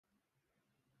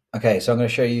Okay, so I'm going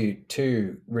to show you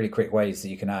two really quick ways that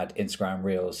you can add Instagram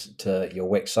Reels to your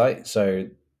Wix site. So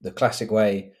the classic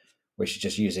way, which is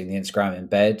just using the Instagram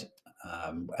embed,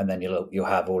 and then you'll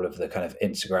have all of the kind of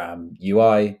Instagram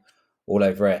UI all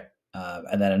over it.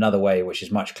 And then another way, which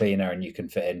is much cleaner, and you can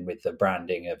fit in with the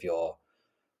branding of your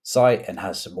site and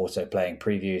has some auto playing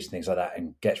previews and things like that,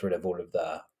 and gets rid of all of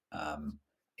the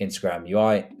Instagram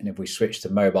UI. And if we switch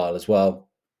to mobile as well,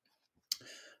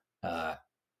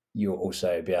 you'll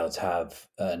also be able to have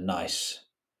a nice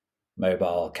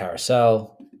mobile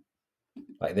carousel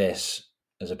like this,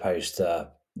 as opposed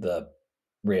to the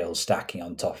reels stacking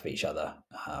on top of each other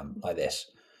like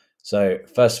this. So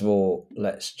first of all,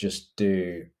 let's just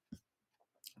do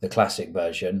the classic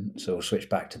version. So we'll switch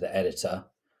back to the editor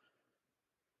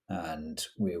and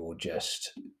we will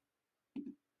just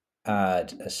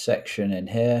add a section in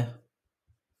here.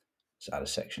 Let's add a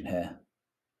section here.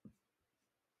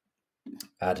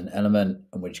 Add an element,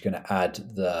 and we're just going to add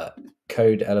the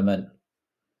code element,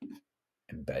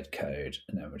 embed code,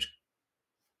 and then we're just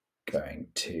going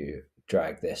to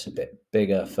drag this a bit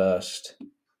bigger first,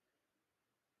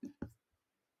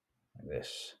 like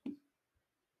this.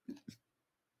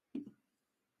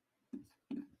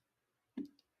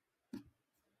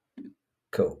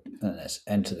 Cool. And let's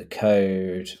enter the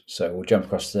code. So we'll jump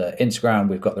across to Instagram.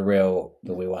 We've got the reel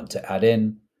that we want to add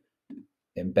in,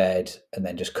 embed, and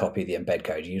then just copy the embed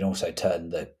code. You can also turn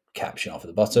the caption off at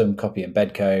the bottom, copy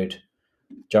embed code,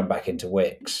 jump back into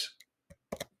Wix,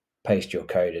 paste your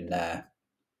code in there,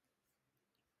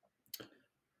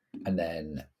 and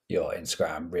then your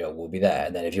Instagram reel will be there.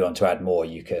 And then if you want to add more,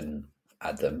 you can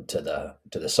add them to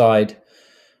the side.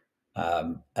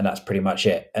 And that's pretty much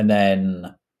it. And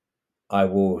then I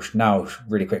will now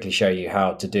really quickly show you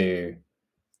how to do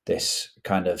this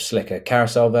kind of slicker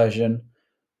carousel version.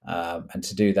 And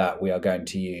to do that, we are going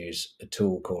to use a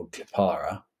tool called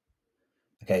Clipara.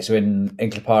 Okay, so in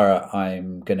Clipara,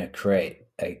 I'm going to create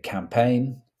a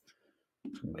campaign.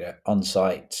 I'm going to go on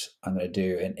site. I'm going to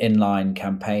do an inline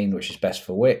campaign, which is best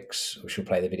for Wix, which will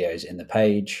play the videos in the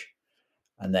page.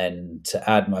 And then to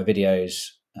add my videos,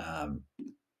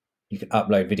 you can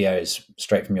upload videos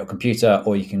straight from your computer,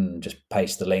 or you can just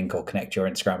paste the link or connect your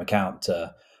Instagram account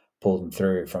to pull them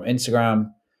through from Instagram.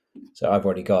 So I've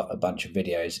already got a bunch of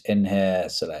videos in here.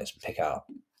 So let's pick out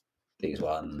these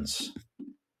ones,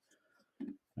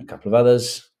 a couple of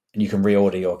others, and you can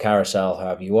reorder your carousel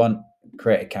however you want,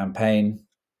 create a campaign.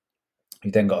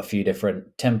 You've then got a few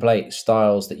different template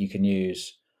styles that you can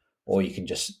use, or you can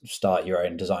just start your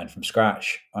own design from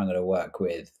scratch. I'm going to work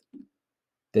with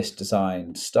this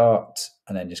design start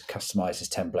and then just customize this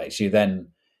template. So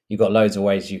you've got loads of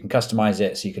ways you can customize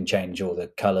it. So you can change all the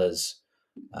colors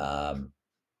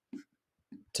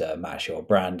to match your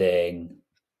branding.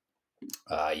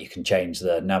 You can change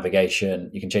the navigation.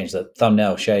 You can change the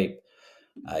thumbnail shape.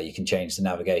 You can change the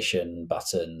navigation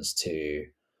buttons to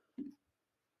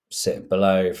sit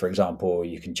below, for example.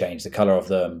 You can change the color of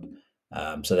them.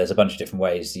 So there's a bunch of different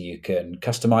ways that you can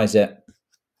customize it.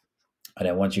 And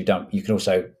then once you've done, you can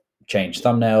also change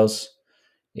thumbnails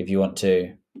if you want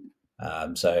to.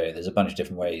 So there's a bunch of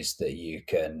different ways that you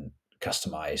can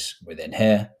customize within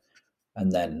here. And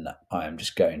then I'm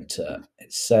just going to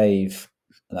save.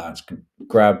 Now I'm just going to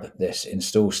grab this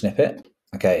install snippet.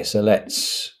 Okay, so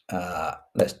let's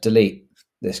delete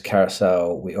this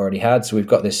carousel we already had. So we've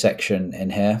got this section in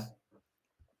here,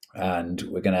 and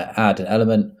we're going to add an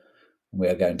element. We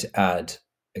are going to add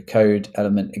a code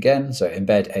element again. So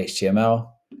embed HTML.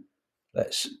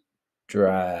 Let's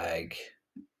drag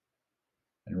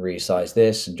and resize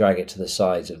this and drag it to the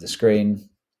sides of the screen.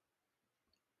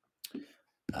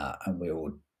 And we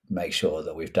will make sure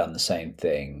that we've done the same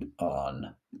thing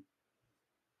on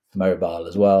mobile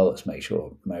as well. Let's make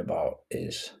sure mobile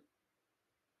is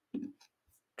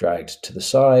dragged to the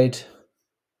side.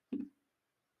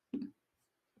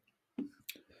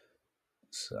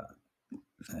 So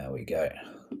there we go.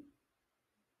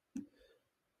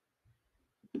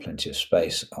 Plenty of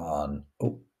space on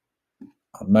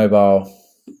mobile.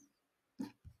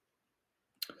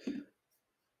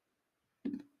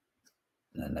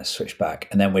 And then let's switch back.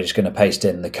 And then we're just going to paste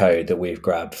in the code that we've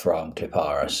grabbed from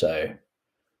Clipara. So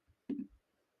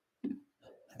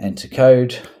enter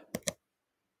code,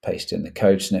 paste in the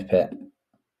code snippet,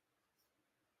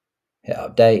 hit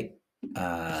update,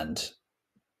 and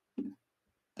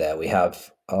there we have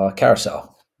our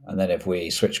carousel. And then if we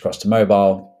switch across to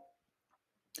mobile,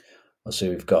 also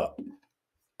we've got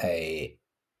a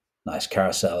nice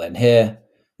carousel in here.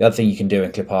 The other thing you can do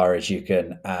in Clipara is you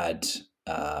can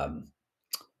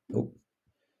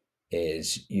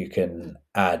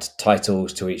add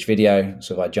titles to each video.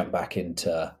 So if I jump back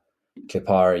into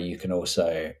Clipara, you can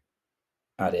also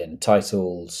add in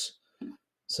titles.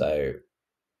 So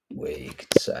we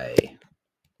could say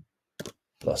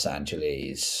Los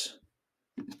Angeles,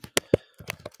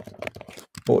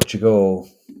 Portugal.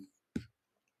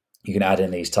 You can add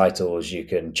in these titles. You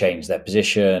can change their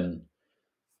position.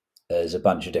 There's a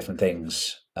bunch of different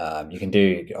things you can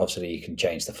do. Obviously, you can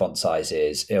change the font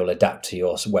sizes. It will adapt to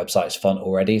your website's font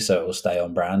already, so it will stay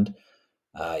on brand.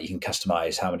 You can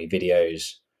customize how many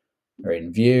videos are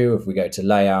in view. If we go to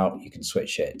layout, you can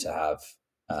switch it to have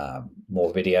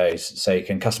more videos. So you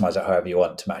can customize it however you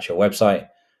want to match your website.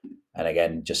 And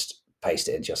again, just paste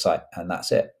it into your site, and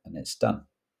that's it, and it's done.